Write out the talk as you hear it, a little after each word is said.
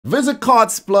Visit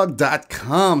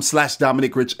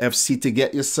cardsplug.com/dominicrichfc to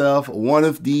get yourself one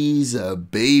of these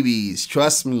babies.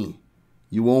 Trust me,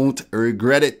 you won't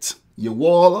regret it. Your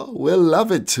wall will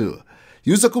love it too.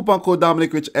 Use the coupon code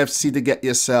dominicrichfc to get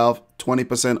yourself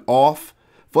 20% off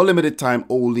for limited time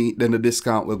only. Then the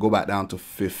discount will go back down to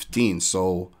 15.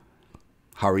 So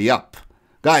hurry up.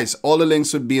 Guys, all the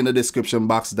links would be in the description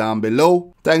box down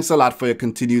below. Thanks a lot for your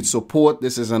continued support.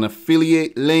 This is an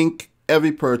affiliate link.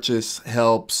 Every purchase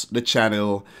helps the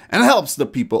channel and helps the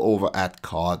people over at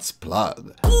Cards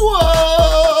Plug.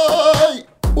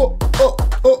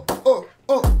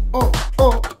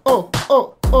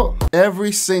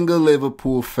 Every single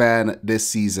Liverpool fan this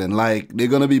season, like, they're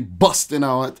gonna be busting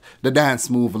out the dance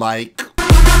move like,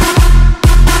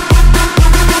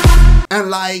 and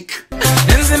like,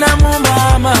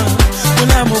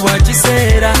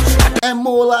 and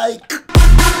more like.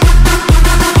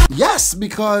 Yes,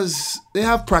 because they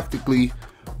have practically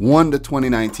won the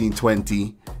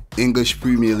 2019-20 English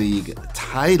Premier League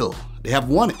title. They have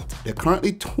won it. They're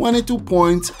currently 22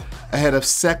 points ahead of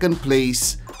second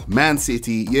place Man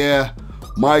City. Yeah,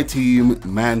 my team,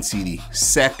 Man City.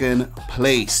 Second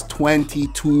place,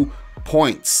 22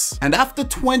 points. And after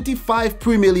 25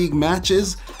 Premier League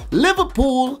matches,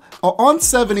 Liverpool are on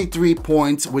 73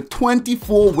 points with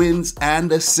 24 wins and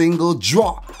a single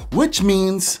draw, which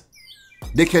means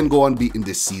they can go unbeaten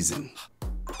this season.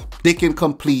 They can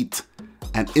complete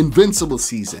an invincible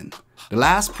season. The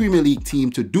last Premier League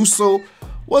team to do so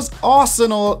was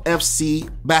Arsenal FC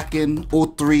back in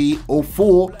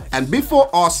 03-04. And before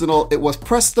Arsenal, it was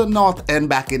Preston North End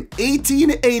back in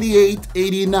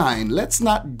 1888-89. Let's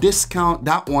not discount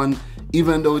that one,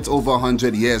 even though it's over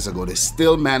 100 years ago. They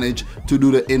still managed to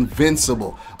do the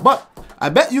invincible. But I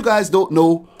bet you guys don't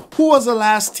know who was the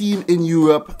last team in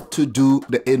Europe to do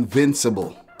the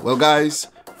invincible. Well guys,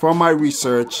 from my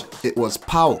research, it was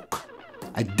PAOK.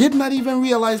 I did not even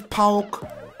realize PAOK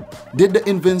did the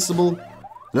invincible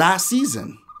last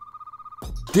season.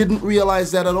 Didn't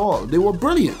realize that at all. They were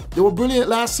brilliant. They were brilliant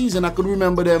last season. I could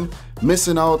remember them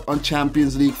missing out on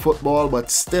Champions League football, but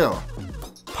still,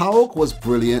 PAOK was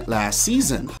brilliant last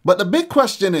season. But the big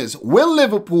question is, will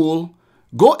Liverpool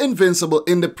go invincible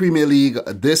in the Premier League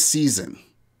this season?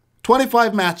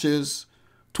 25 matches,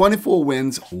 24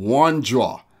 wins, 1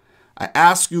 draw. I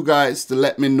ask you guys to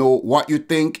let me know what you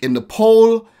think in the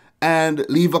poll and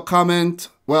leave a comment.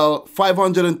 Well,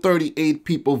 538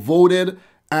 people voted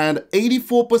and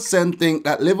 84% think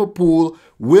that Liverpool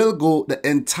will go the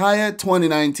entire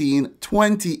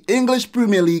 2019-20 English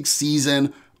Premier League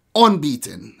season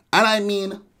unbeaten. And I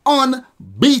mean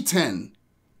unbeaten.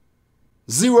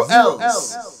 0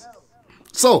 L's.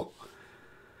 So,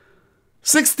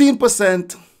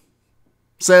 16%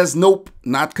 says nope,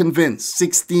 not convinced.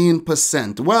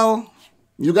 16%. Well,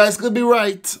 you guys could be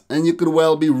right and you could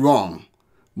well be wrong.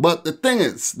 But the thing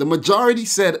is, the majority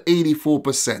said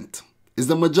 84%. Is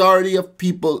the majority of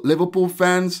people Liverpool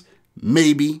fans?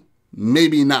 Maybe,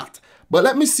 maybe not. But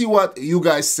let me see what you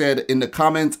guys said in the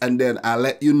comments and then I'll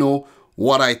let you know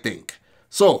what I think.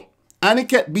 So,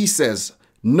 Aniket B says,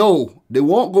 no, they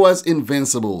won't go as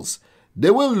invincibles. They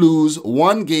will lose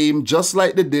one game just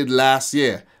like they did last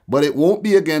year, but it won't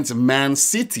be against Man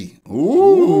City.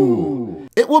 Ooh.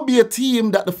 It will be a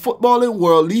team that the footballing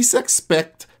world least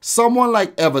expect, someone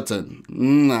like Everton.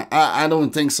 I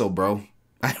don't think so, bro.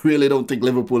 I really don't think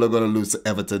Liverpool are going to lose to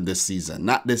Everton this season.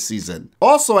 Not this season.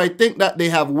 Also, I think that they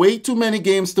have way too many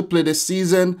games to play this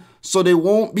season, so they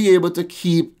won't be able to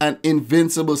keep an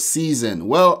invincible season.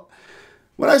 Well,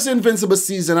 when I say invincible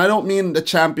season, I don't mean the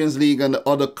Champions League and the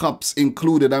other cups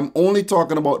included. I'm only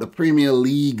talking about the Premier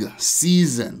League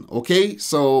season, okay?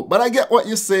 So, but I get what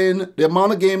you're saying. The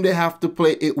amount of game they have to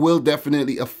play, it will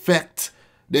definitely affect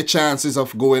their chances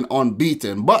of going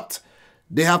unbeaten. But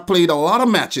they have played a lot of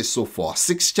matches so far.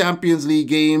 6 Champions League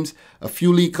games, a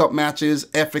few League Cup matches,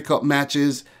 FA Cup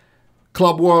matches,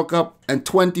 Club World Cup, and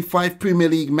 25 Premier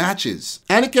League matches.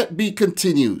 Aniket B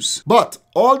continues. But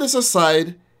all this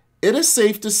aside, it is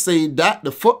safe to say that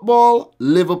the football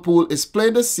Liverpool is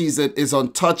playing this season is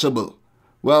untouchable.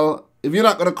 Well, if you're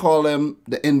not going to call them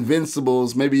the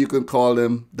Invincibles, maybe you can call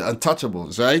them the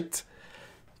Untouchables, right?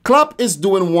 Klopp is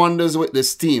doing wonders with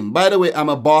this team. By the way, I'm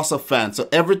a Barca fan, so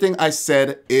everything I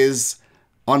said is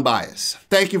unbiased.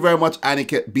 Thank you very much,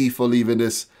 Aniket B, for leaving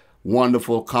this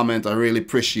wonderful comment. I really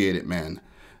appreciate it, man.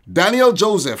 Daniel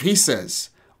Joseph, he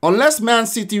says, unless Man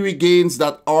City regains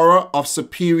that aura of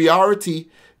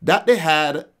superiority that they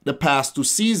had the past 2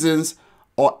 seasons,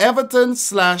 or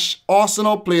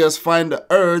Everton/Arsenal players find the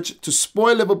urge to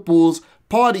spoil Liverpool's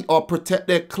party or protect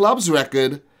their club's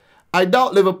record, I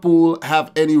doubt Liverpool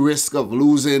have any risk of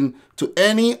losing to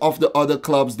any of the other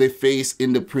clubs they face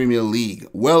in the Premier League.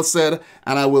 Well said,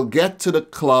 and I will get to the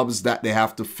clubs that they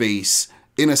have to face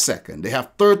in a second. They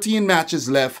have 13 matches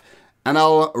left, and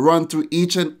I'll run through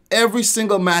each and every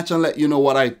single match and let you know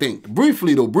what I think.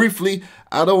 Briefly though,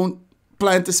 I don't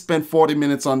plan to spend 40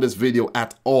 minutes on this video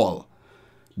at all.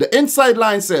 The inside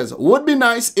line says, would be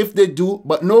nice if they do,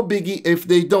 but no biggie if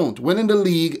they don't. Winning the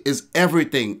league is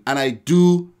everything, and I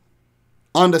do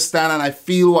understand and I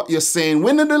feel what you're saying.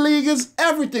 Winning the league is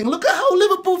everything. Look at how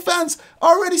Liverpool fans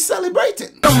are already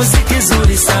celebrating.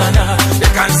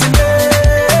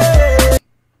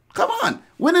 Come on.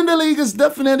 Winning the league is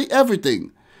definitely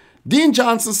everything. Dean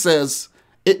Johnson says,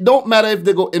 it don't matter if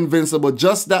they go invincible,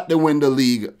 just that they win the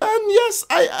league. And yes,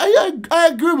 I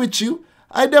agree with you.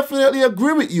 I definitely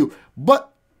agree with you.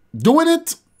 But doing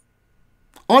it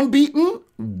unbeaten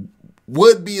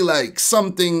would be like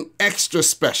something extra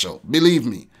special. Believe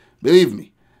me. Believe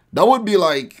me. That would be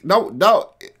like,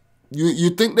 you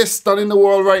think they're stunning the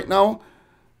world right now?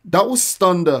 That would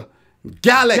stun the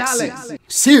galaxy.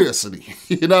 Seriously.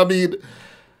 You know what I mean?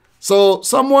 So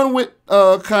someone with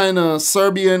kind of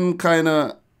Serbian kind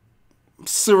of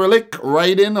Cyrillic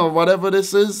writing or whatever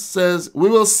this is says, we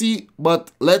will see,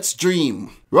 but let's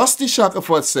dream. Rusty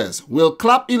Shackelford says, will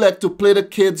Klopp elect to play the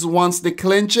kids once they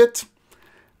clinch it?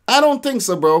 I don't think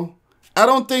so, bro. I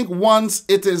don't think once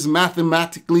it is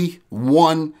mathematically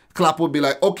won, Klopp would be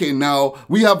like, okay, now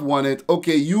we have won it.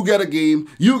 Okay, you get a game,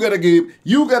 you get a game,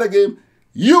 you get a game,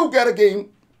 you get a game,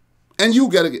 and you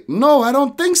get a game. No, I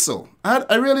don't think so.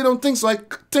 I really don't think so. I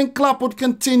think Klopp would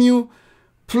continue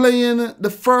playing the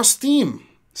first team.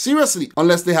 Seriously,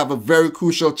 unless they have a very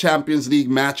crucial Champions League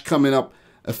match coming up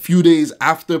a few days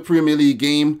after Premier League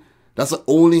game. That's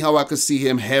only how I could see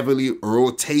him heavily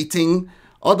rotating.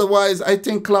 Otherwise, I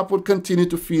think Klopp would continue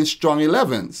to field strong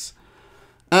 11s.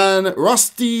 And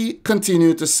Rusty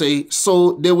continued to say,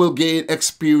 so they will gain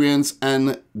experience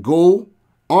and go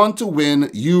on to win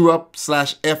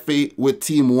Europe/FA with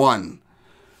Team 1.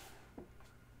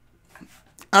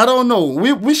 I don't know.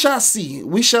 We shall see.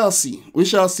 We shall see. We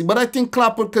shall see. But I think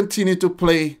Klopp would continue to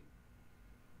play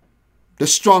the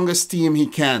strongest team he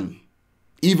can,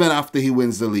 even after he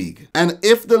wins the league. And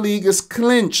if the league is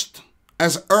clinched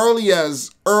as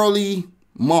early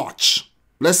March,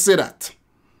 let's say that,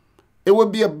 it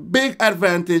would be a big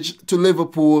advantage to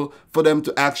Liverpool for them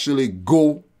to actually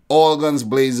go all guns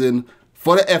blazing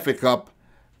for the FA Cup,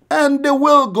 and they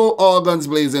will go all guns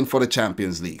blazing for the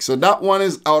Champions League. So that one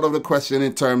is out of the question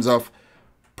in terms of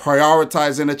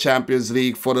prioritizing the Champions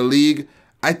League for the league.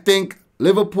 I think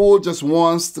Liverpool just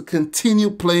wants to continue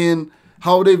playing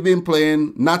how they've been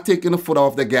playing, not taking the foot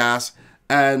off the gas,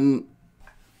 and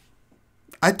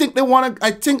I think they want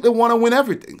to win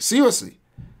everything. Seriously.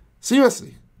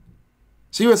 Seriously.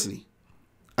 Seriously.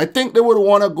 I think they would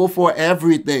want to go for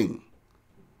everything.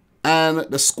 And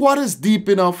the squad is deep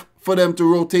enough for them to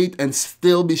rotate and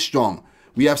still be strong.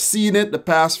 We have seen it the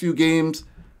past few games.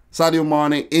 Sadio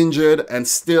Mane injured and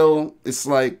still, it's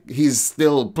like he's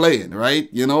still playing, right?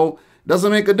 You know,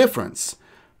 doesn't make a difference.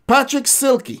 Patrick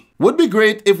Silky, would be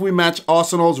great if we match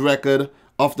Arsenal's record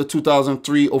of the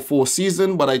 2003-04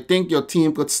 season, but I think your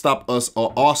team could stop us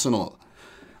or Arsenal.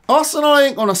 Arsenal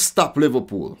ain't gonna stop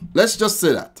Liverpool. Let's just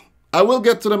say that. I will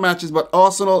get to the matches, but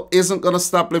Arsenal isn't gonna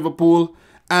stop Liverpool.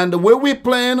 And the way we're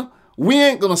playing, we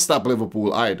ain't gonna stop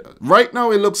Liverpool either. Right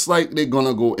now, it looks like they're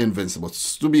gonna go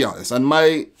Invincibles, to be honest. And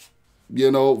my,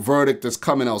 verdict is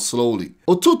coming out slowly.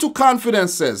 Otutu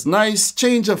Confidence says, nice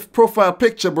change of profile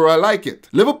picture, bro. I like it.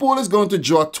 Liverpool is going to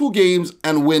draw 2 games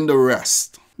and win the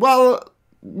rest. Well,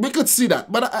 we could see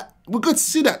that,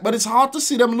 but it's hard to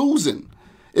see them losing.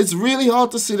 It's really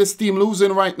hard to see this team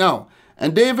losing right now.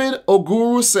 And David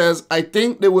Oguru says, I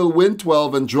think they will win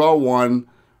 12 and draw 1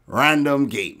 random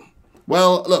game.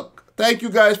 Well, look, thank you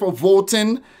guys for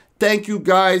voting. Thank you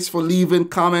guys for leaving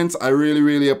comments. I really,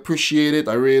 really appreciate it.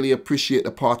 I really appreciate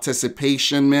the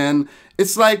participation, man.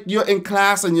 It's like you're in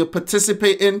class and you're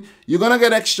participating. You're going to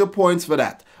get extra points for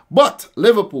that. But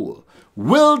Liverpool,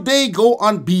 will they go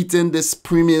unbeaten this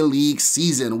Premier League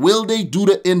season? Will they do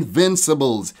the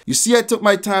Invincibles? You see, I took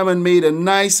my time and made a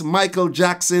nice Michael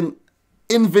Jackson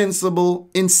Invincible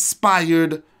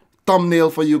inspired thumbnail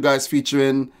for you guys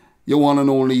featuring your one and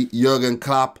only Jurgen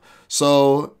Klopp.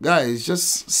 So, guys,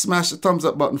 just smash the thumbs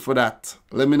up button for that.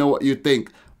 Let me know what you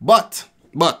think. But,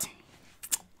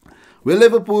 will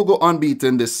Liverpool go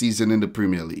unbeaten this season in the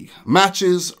Premier League?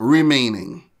 Matches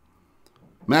remaining.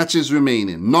 Matches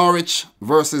remaining. Norwich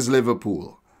versus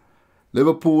Liverpool.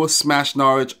 Liverpool smashed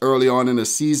Norwich early on in the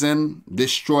season,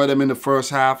 destroyed them in the first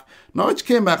half. Norwich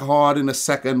came back hard in the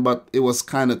second, but it was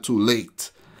kind of too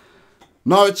late.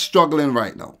 Norwich struggling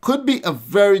right now. Could be a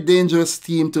very dangerous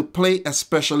team to play,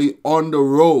 especially on the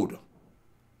road.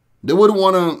 They would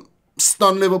want to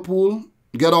stun Liverpool,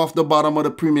 get off the bottom of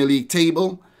the Premier League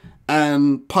table,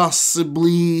 and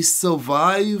possibly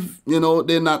survive. You know,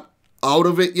 they're not out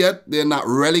of it yet. They're not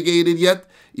relegated yet.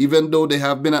 Even though they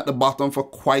have been at the bottom for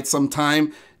quite some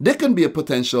time, they can be a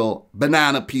potential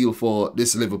banana peel for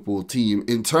this Liverpool team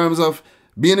in terms of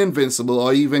being invincible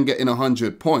or even getting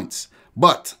 100 points.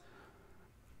 But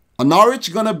are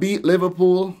Norwich going to beat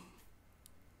Liverpool?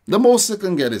 The most they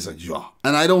can get is a draw.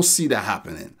 And I don't see that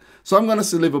happening. So I'm going to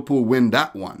see Liverpool win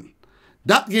that one.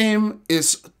 That game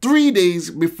is 3 days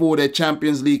before their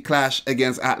Champions League clash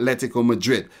against Atletico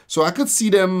Madrid. So I could see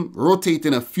them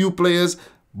rotating a few players,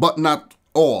 but not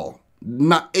all.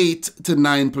 Not 8 to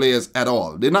 9 players at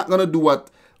all. They're not going to do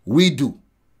what we do.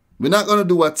 We're not going to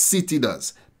do what City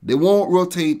does. They won't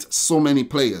rotate so many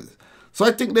players. So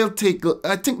I think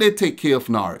they take care of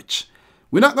Norwich.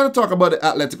 We're not going to talk about the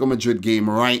Atletico Madrid game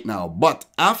right now, but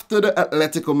after the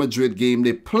Atletico Madrid game,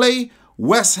 they play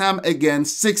West Ham again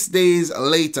 6 days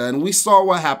later, and we saw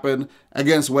what happened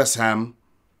against West Ham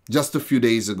just a few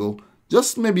days ago,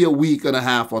 just maybe a week and a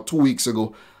half or 2 weeks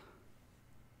ago.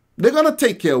 They're going to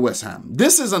take care of West Ham.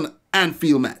 This is an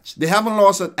Anfield match. They haven't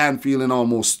lost at Anfield in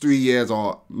almost 3 years,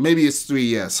 or maybe it's 3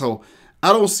 years, so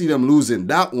I don't see them losing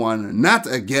that one,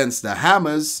 not against the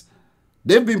Hammers.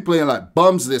 They've been playing like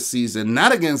bums this season,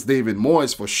 not against David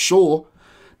Moyes for sure.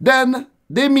 Then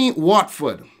they meet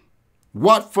Watford.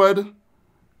 Watford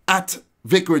at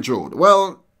Vicarage Road.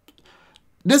 Well,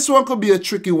 this one could be a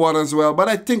tricky one as well, but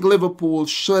I think Liverpool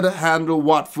should handle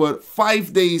Watford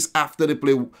 5 days after they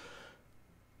play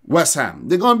West Ham.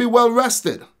 They're going to be well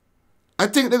rested. I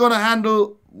think they're going to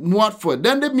handle Watford.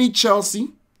 Then they meet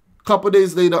Chelsea a couple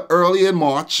days later, early in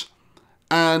March.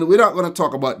 And we're not going to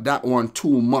talk about that one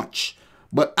too much.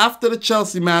 But after the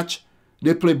Chelsea match,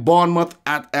 they play Bournemouth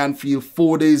at Anfield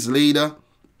 4 days later.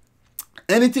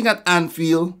 Anything at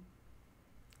Anfield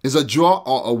is a draw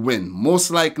or a win.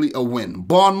 Most likely a win.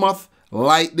 Bournemouth,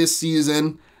 light this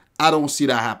season. I don't see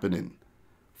that happening.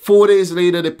 4 days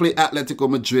later, they play Atletico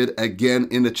Madrid again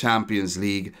in the Champions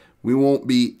League. We won't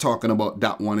be talking about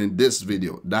that one in this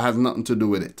video. That has nothing to do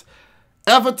with it.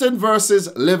 Everton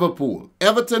versus Liverpool.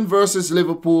 Everton versus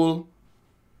Liverpool.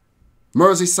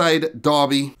 Merseyside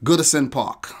derby, Goodison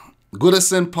Park.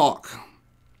 Goodison Park.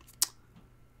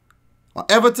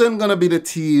 Everton going to be the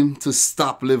team to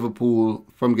stop Liverpool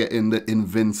from getting the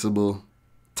Invincible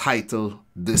title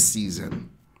this season.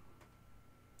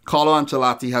 Carlo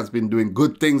Ancelotti has been doing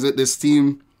good things with this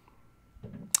team.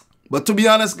 But to be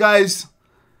honest, guys,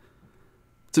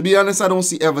 I don't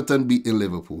see Everton beating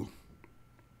Liverpool.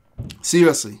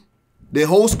 Seriously. They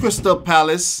host Crystal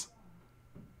Palace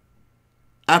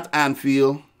at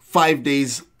Anfield 5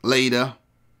 days later.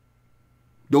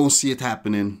 Don't see it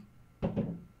happening.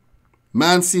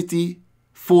 Man City,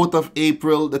 4th of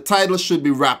April. The title should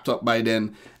be wrapped up by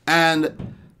then.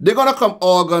 And they're going to come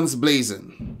all guns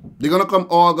blazing. They're going to come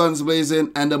all guns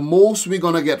blazing. And the most we're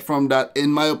going to get from that,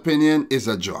 in my opinion, is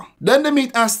a draw. Then they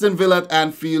meet Aston Villa at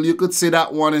Anfield. You could say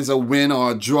that one is a win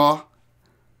or a draw.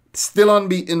 Still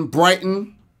unbeaten.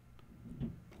 Brighton,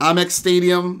 Amex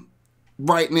Stadium.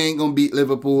 Brighton ain't going to beat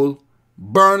Liverpool.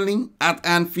 Burnley at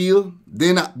Anfield.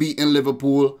 They're not beating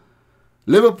Liverpool.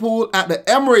 Liverpool at the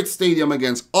Emirates Stadium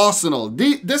against Arsenal.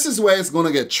 This is where it's going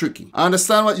to get tricky. I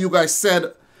understand what you guys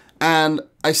said, and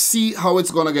I see how it's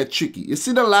going to get tricky. You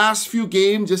see the last few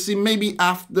games, you see maybe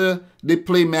after they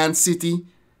play Man City,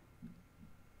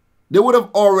 they would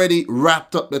have already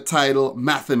wrapped up the title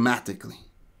mathematically.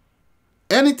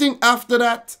 Anything after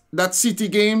that City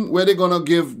game where they're going to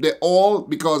give their all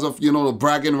because of, you know, the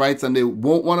bragging rights and they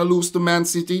won't want to lose to Man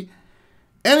City.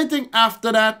 Anything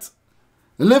after that,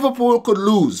 Liverpool could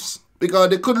lose because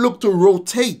they could look to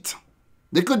rotate.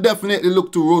 They could definitely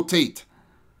look to rotate.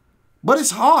 But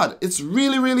it's hard. It's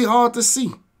really, really hard to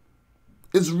see.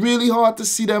 It's really hard to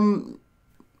see them.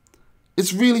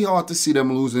 It's really hard to see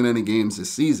them losing any games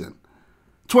this season.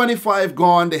 25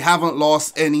 gone. They haven't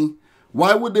lost any.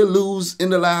 Why would they lose in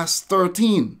the last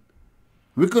 13?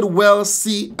 We could well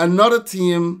see another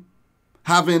team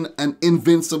having an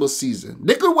invincible season.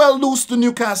 They could well lose to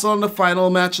Newcastle on the final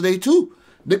match day too.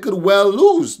 They could well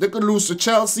lose. They could lose to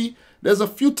Chelsea. There's a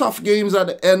few tough games at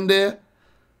the end there.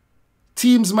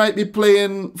 Teams might be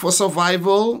playing for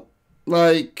survival.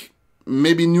 Like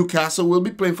maybe Newcastle will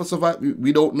be playing for survival.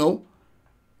 We don't know.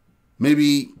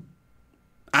 Maybe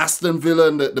Aston Villa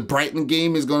and the Brighton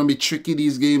game is going to be tricky.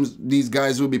 These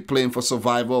guys will be playing for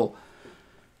survival.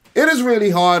 It is really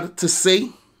hard to say.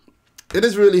 It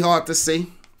is really hard to say.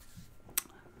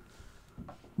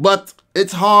 But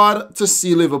it's hard to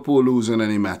see Liverpool losing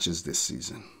any matches this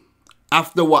season.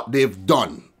 After what they've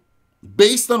done.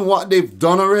 Based on what they've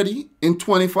done already in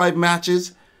 25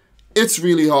 matches, it's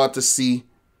really hard to see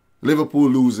Liverpool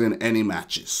losing any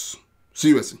matches.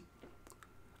 Seriously.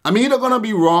 I'm either going to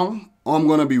be wrong or I'm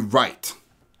going to be right.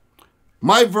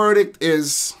 My verdict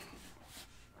is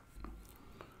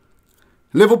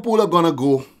Liverpool are going to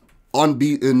go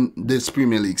unbeaten this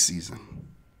Premier League season.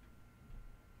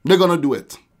 They're going to do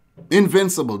it.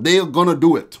 Invincible. They're going to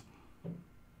do it.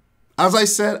 As I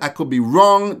said, I could be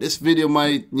wrong. This video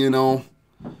might,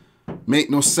 make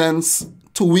no sense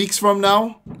 2 weeks from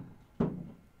now.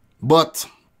 But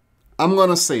I'm going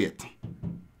to say it.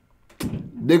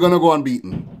 They're going to go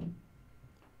unbeaten.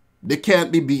 They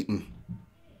can't be beaten.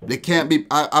 They can't be.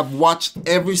 I've watched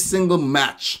every single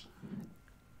match.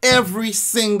 Every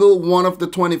single one of the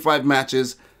 25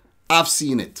 matches. I've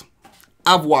seen it.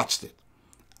 I've watched it.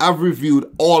 I've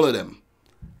reviewed all of them.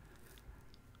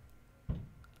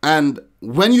 And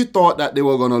when you thought that they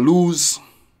were going to lose,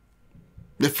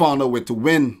 they found a way to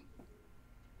win.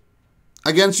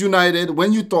 Against United,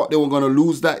 when you thought they were going to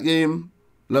lose that game,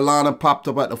 Lallana popped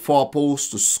up at the far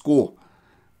post to score.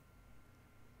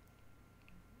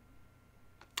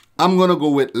 I'm going to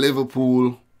go with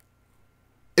Liverpool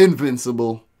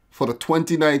Invincible for the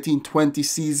 2019-20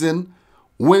 season,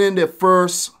 winning their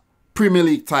first Premier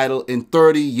League title in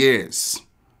 30 years.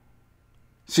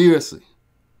 Seriously.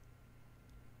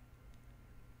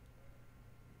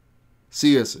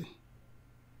 Seriously.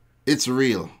 It's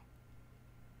real.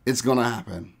 It's going to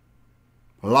happen.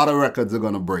 A lot of records are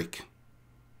going to break.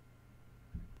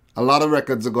 A lot of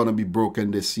records are going to be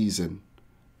broken this season.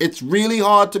 It's really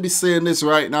hard to be saying this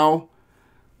right now,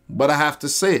 but I have to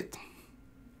say it.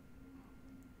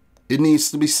 It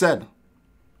needs to be said.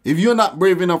 If you're not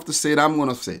brave enough to say it, I'm going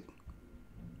to say it.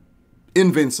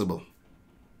 Invincible.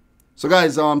 So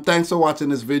guys, thanks for watching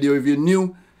this video. If you're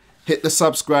new, hit the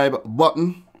subscribe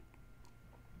button.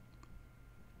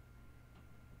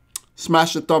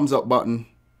 Smash the thumbs up button.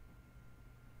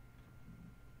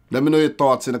 Let me know your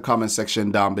thoughts in the comment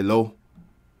section down below.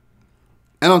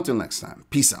 And until next time,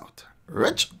 peace out.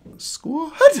 Rich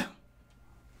Squad.